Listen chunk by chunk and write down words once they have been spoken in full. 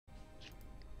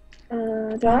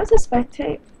Do I have to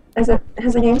spectate? Has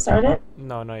the game started?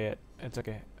 No, not yet. It's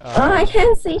okay. Oh, I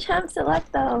can't see champ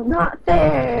select though. Not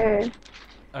fair.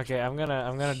 Okay, I'm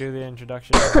gonna do the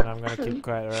introduction and I'm gonna keep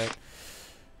quiet, alright?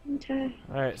 Okay.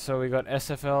 Alright, so we got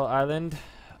SFL Island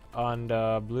on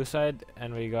the blue side,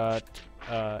 and we got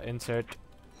insert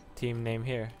team name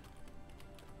here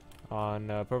on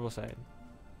purple side.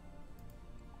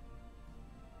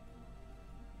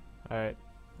 Alright,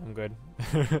 I'm good.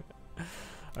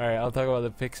 Alright, I'll talk about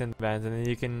the picks and bans, and then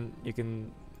you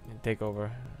can take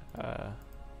over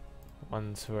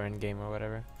once we're in game or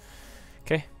whatever.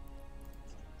 Okay.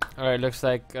 Alright, looks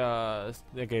like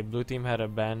okay, blue team had a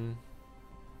ban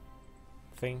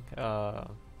thing.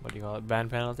 What do you call it? Ban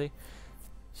penalty.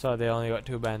 So they only got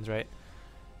 2 bans, right?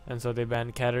 And so they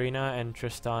banned Katarina and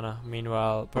Tristana.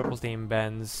 Meanwhile, purple team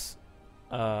bans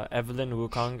Evelyn,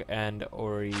 Wukong, and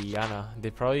Oriana. They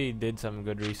probably did some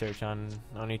good research on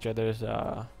each other's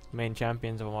main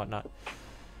champions and whatnot.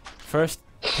 First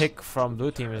pick from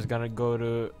blue team is gonna go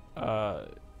to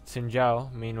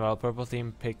Sinjao. Meanwhile, purple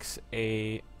team picks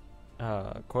a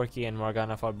Corki and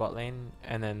Morgana for bot lane,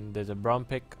 and then there's a Braum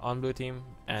pick on blue team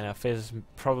and a Fizz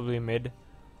probably mid.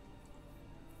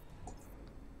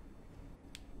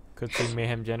 Could see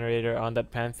Mayhem Generator on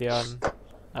that Pantheon.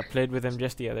 I played with him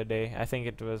just the other day. I think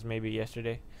it was maybe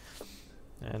yesterday.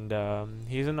 And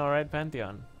he's an alright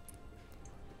Pantheon.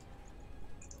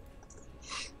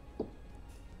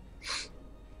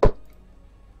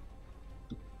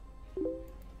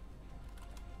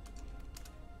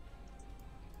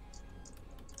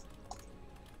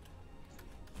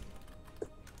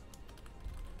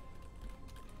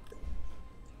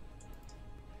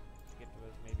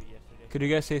 Could you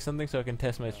guys say something so I can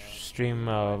test my stream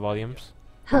volumes?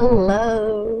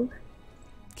 Hello.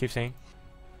 Keep saying.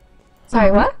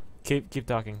 Sorry, what? Keep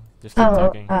talking. Just keep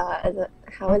talking. How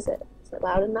is it? Is it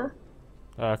loud enough?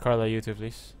 Carla, you too,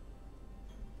 please.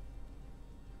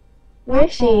 Where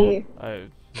is she? I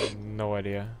no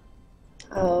idea.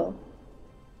 Oh.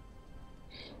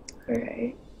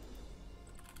 Alright.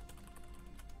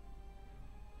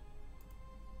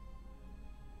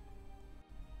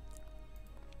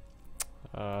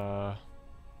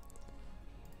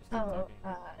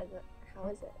 How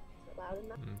is it? Is it loud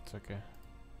enough? It's okay.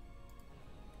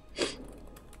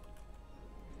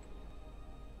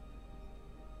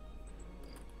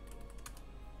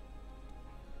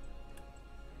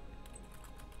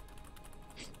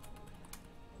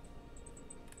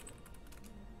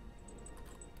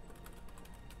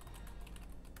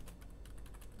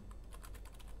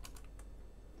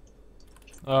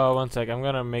 One sec. I'm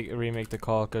gonna remake the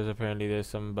call because apparently there's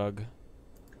some bug.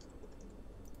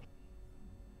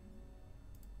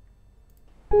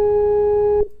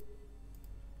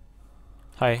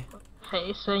 Hi.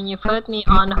 Hey, so you put me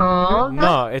on hold?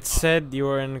 No, it said you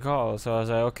were in the call, so I was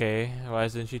like, okay, why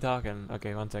isn't she talking?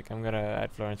 Okay, one sec. I'm gonna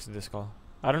add Florence to this call.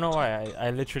 I don't know why. I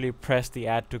literally pressed the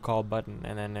add to call button,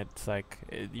 and then it's like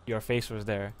your face was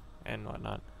there and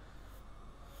whatnot.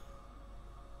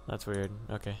 That's weird.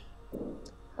 Okay.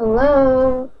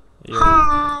 Hello.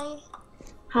 Hi.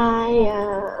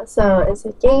 Hi. So is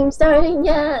the game starting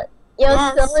yet? You're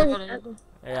Yes, still in. started.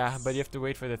 Yeah, but you have to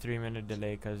wait for the 3-minute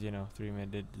delay because, you know,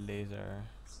 3-minute delays are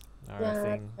a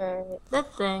thing. Right.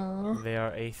 That thing. They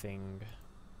are a thing,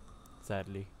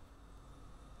 sadly.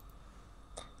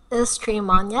 Is stream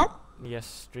on yet? Yes,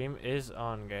 stream is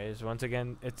on, guys. Once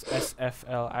again, it's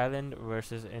SFL Island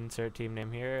versus insert team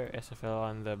name here. SFL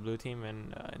on the blue team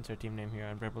and insert team name here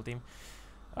on purple team.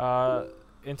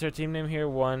 Insert team name here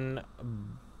won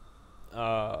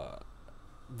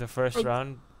the first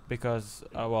round because,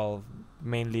 well,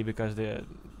 mainly because the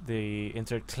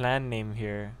insert clan name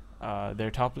here, their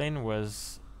top lane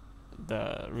was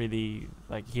really,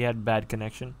 like, he had bad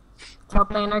connection.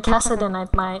 Top laner Cassidy,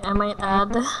 I might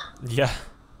add. Yeah.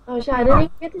 Oh shit! I didn't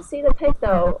even get to see the pick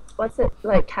though. What's it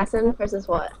like? Cassin versus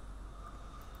what?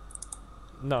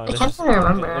 No, I can't really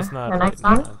remember. It's not. The next no,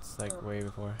 one? it's like way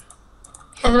before.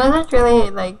 It wasn't really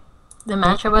like the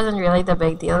matchup wasn't really the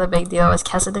big deal. The big deal was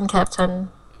Cassidy kept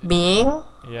on being.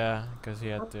 Yeah, because he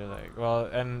had to like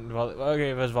okay,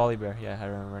 it was Volibear. Yeah, I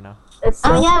remember now. It's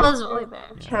Oh yeah, it was really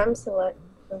bad. Champ select.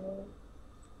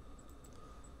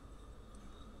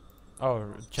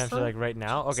 Oh, champs are like right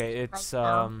now. Okay, it's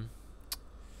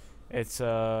it's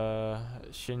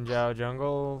Xinjiao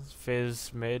jungle,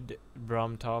 Fizz mid,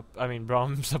 Braum top. I mean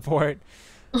Braum support.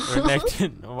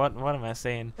 Renekton. What am I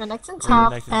saying? Renekton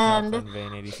top and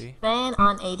Vayne ADC. Vayne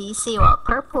on ADC. Well,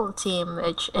 purple team,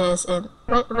 which is in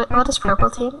what is purple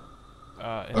team?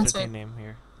 Insert team name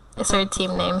here. Insert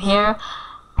team name here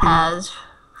has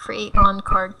Freak on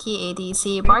Corki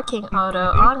ADC, Barking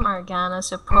Auto on Morgana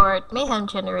support, Mayhem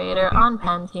Generator on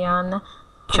Pantheon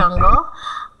jungle,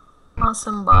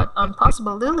 Awesome Bot on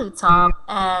possible Lulu top,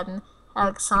 and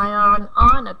Alxion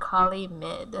on Akali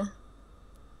mid.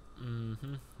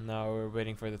 Now we're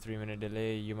waiting for the 3-minute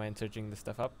delay. You mind searching the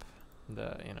stuff up?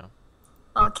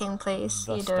 Walking place,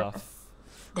 The you do stuff.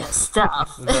 the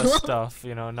stuff. The stuff,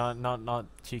 not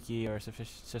cheeky or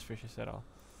suspicious at all.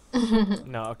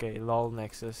 No, okay, lol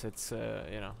Nexus, it's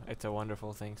it's a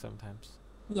wonderful thing sometimes.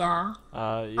 Yeah.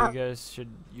 You guys should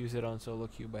use it on solo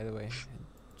queue, by the way,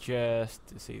 just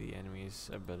to see the enemy's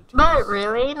abilities. But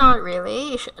really, not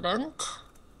really, you shouldn't.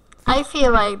 I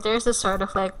feel like there's a sort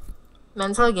of like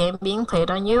mental game being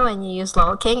played on you and you use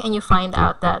LOL King and you find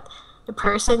out that the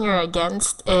person you're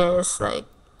against is like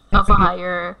of a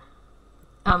higher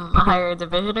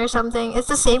division or something. It's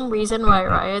the same reason why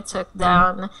Riot took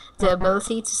down the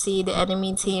ability to see the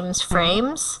enemy team's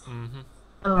frames,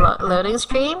 loading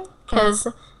screen, because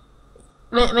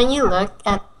when you look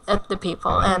at the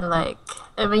people and like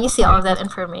when you see all of that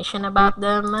information about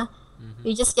them,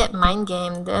 you just get mind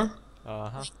gamed.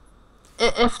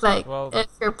 If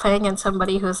you're playing in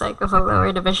somebody who's like of a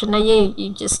lower division than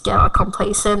you just get all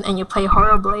complacent and you play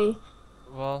horribly.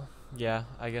 Well, yeah,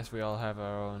 I guess we all have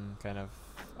our own kind of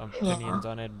opinions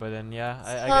on it, but then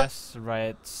I guess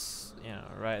Riot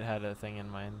had a thing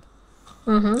in mind.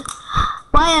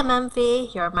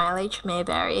 YMMV, your mileage may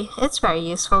vary. It's very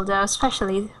useful though,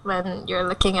 especially when you're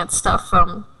looking at stuff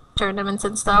from tournaments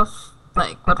and stuff,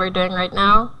 like what we're doing right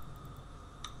now.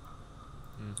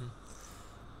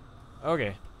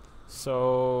 Okay,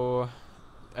 so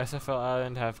SFL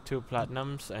Island have 2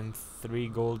 platinums and 3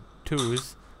 gold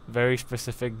 2s, very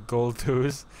specific gold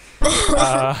 2s.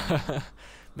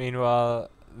 Meanwhile,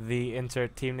 the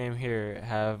insert team name here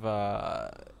have 2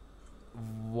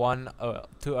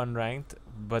 unranked,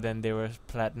 but then they were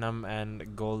platinum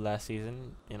and gold last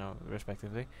season,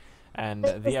 respectively. And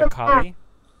the Akali,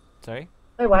 sorry.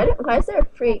 Wait, why is there a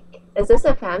Freak? Is this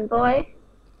a fanboy?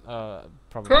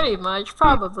 Probably. Pretty much,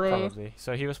 probably.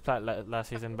 So he was plat last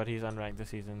season, but he's unranked this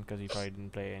season because he probably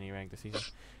didn't play any rank this season.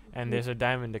 And there's a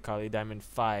Diamond Akali, Diamond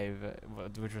 5,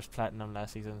 which was platinum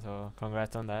last season. So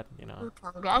congrats on that.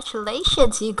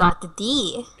 Congratulations, you got the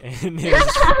D.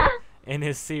 In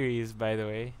his series, by the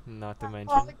way, not to mention.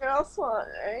 All the girls want,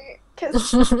 right?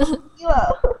 'Cause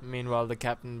Meanwhile, the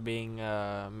captain being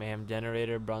Mayhem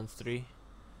Generator, Bronze 3,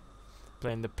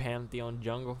 playing the Pantheon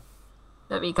jungle.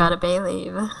 But we gotta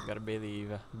believe.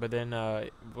 But then,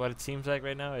 what it seems like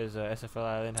right now is SFL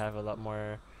Island have a lot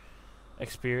more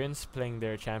experience playing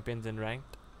their champions in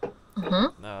ranked.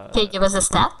 Can you give us the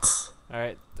stats?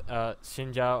 Alright,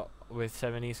 Xinjiao with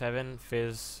 77,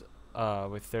 Fizz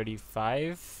with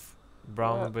 35,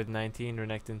 Braum with 19,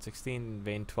 Renekton 16,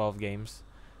 Vayne 12 games.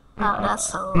 Wow,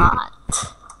 that's a lot.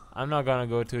 I'm not gonna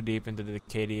go too deep into the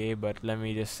KDA, but let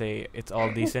me just say it's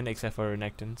all decent except for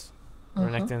Renekton's.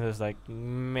 Renekton is like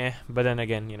meh, but then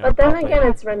again, But then again,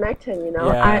 it's Renekton,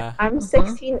 Yeah. I'm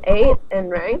 16-8 in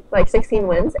rank, like 16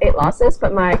 wins, 8 losses,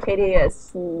 but my KD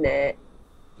is kind of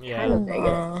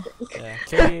negative. Yeah,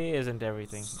 KDA isn't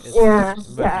everything.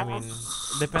 But I mean,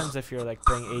 depends if you're like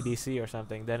playing ADC or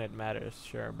something, then it matters,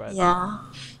 sure. But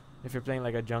if you're playing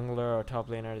like a jungler or top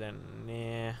laner, then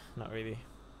nah, not really.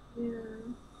 Yeah.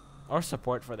 Or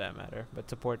support for that matter, but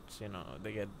supports,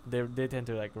 they tend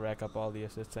to like rack up all the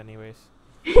assists anyways.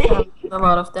 A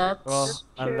lot of that. Well,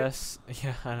 unless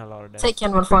and a lot of that.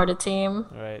 Taking one for the team.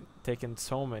 Right, taking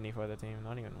so many for the team,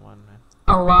 not even one, man.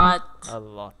 A lot. A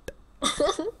lot.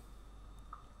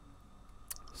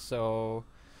 So,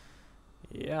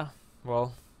 yeah,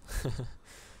 well,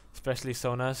 especially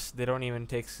Sonas, they don't even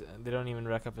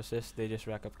rack up assists, they just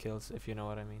rack up kills, if you know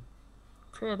what I mean.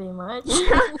 Pretty much.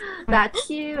 That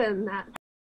Q and that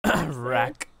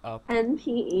Rack up. NP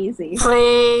easy.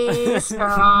 Please,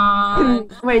 come on.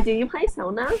 Wait, do you play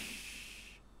Sona?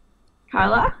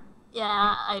 Carla?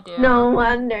 Yeah, I do. No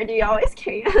wonder. Do you always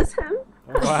carry as him?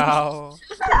 Wow.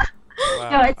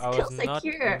 No, it's I kill was not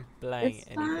secure. implying It's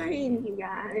anything. fine, you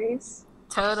guys.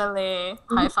 Totally.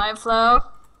 High five, Flo.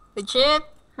 Legit.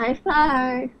 High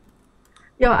five.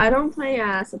 Yo, I don't play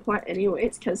support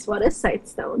anyways, because what is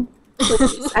Sightstone?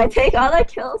 Please. I take all the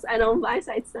kills, I don't buy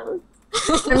Sightstone.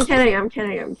 I'm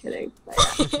kidding. But,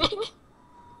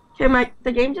 okay,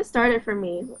 the game just started for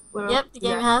me. Yep, the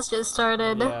game has just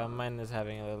started. Yeah, mine is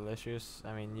having a little issues.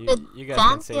 I mean, But you guys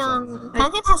can say something.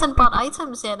 Pantheon hasn't bought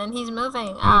items yet, and he's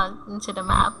moving out into the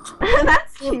map.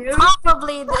 That's You cute.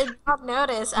 probably did not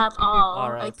notice at all.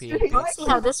 R.I.P. Like, let's see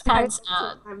how this pans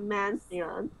out. I'm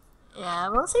Mansion. Yeah,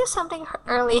 we'll see if something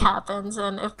early happens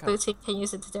and if Okay. blue team can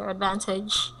use it to their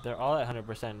advantage. They're all at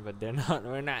 100%, but they're not.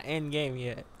 We're not in game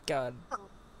yet. God.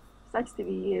 Sucks to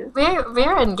be you.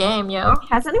 We're in game, yo. He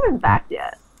hasn't even backed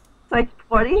yet. It's like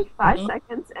 45 Okay.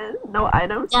 seconds in, no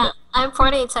items. Yeah, I'm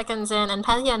 48 seconds in, and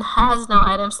Pantheon has no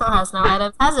items, still has no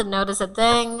items, hasn't noticed a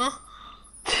thing.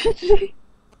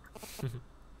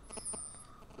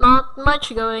 Not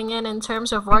much going in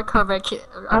terms of ward coverage, he's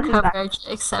back.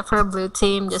 except for blue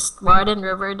team, just ward and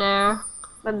river there.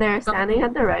 But they're standing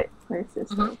at the right places,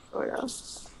 so sort of.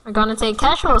 We're gonna take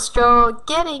casual stroll,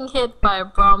 getting hit by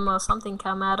Brahma. Something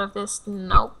come out of this?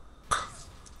 Nope.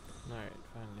 Alright,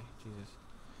 finally. Jesus.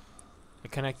 I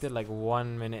connected like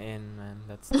 1 minute in, man.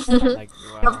 That's like,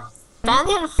 wow.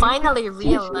 Pantheon finally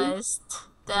realized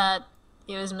that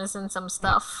he was missing some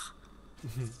stuff.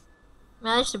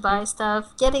 Managed to buy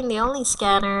stuff, getting the only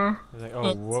scanner. I was like, oh,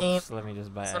 It whoops. seemed- Let me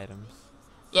just buy items.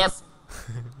 Yep.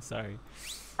 Sorry.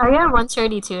 Are you at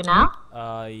 132 now?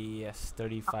 Yes,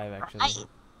 35 actually. Right.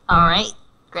 Alright,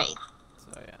 great.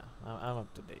 So yeah, I'm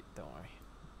up to date. Don't worry.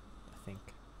 I think.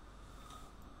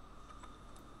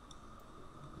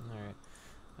 Alright.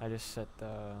 I just set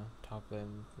the top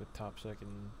lane with top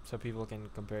so people can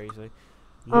compare easily.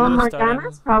 Lulu starting-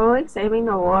 Morgana's probably saving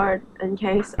the ward in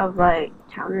case of like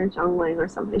counter jungling or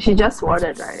something. She just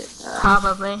warded, right?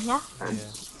 Probably, yeah.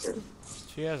 Yeah.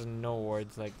 She has no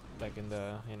wards like in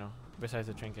the besides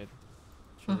the trinket.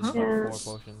 She has Mhm. about Yeah.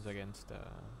 4 potions against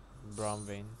Braum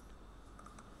Vein.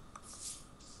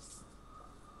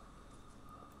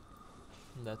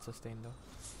 That's sustained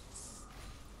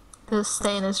though. This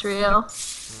stain is real.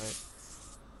 Right.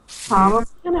 Probably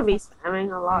gonna be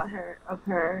spamming a lot of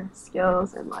her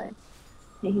skills and like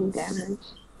taking damage.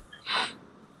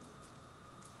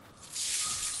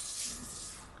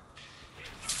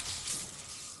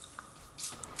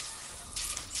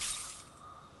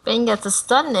 Bane gets a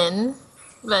stun in,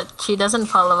 but she doesn't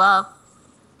follow up.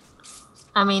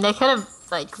 I mean, they could have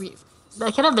that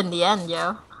could have been the end,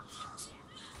 yo.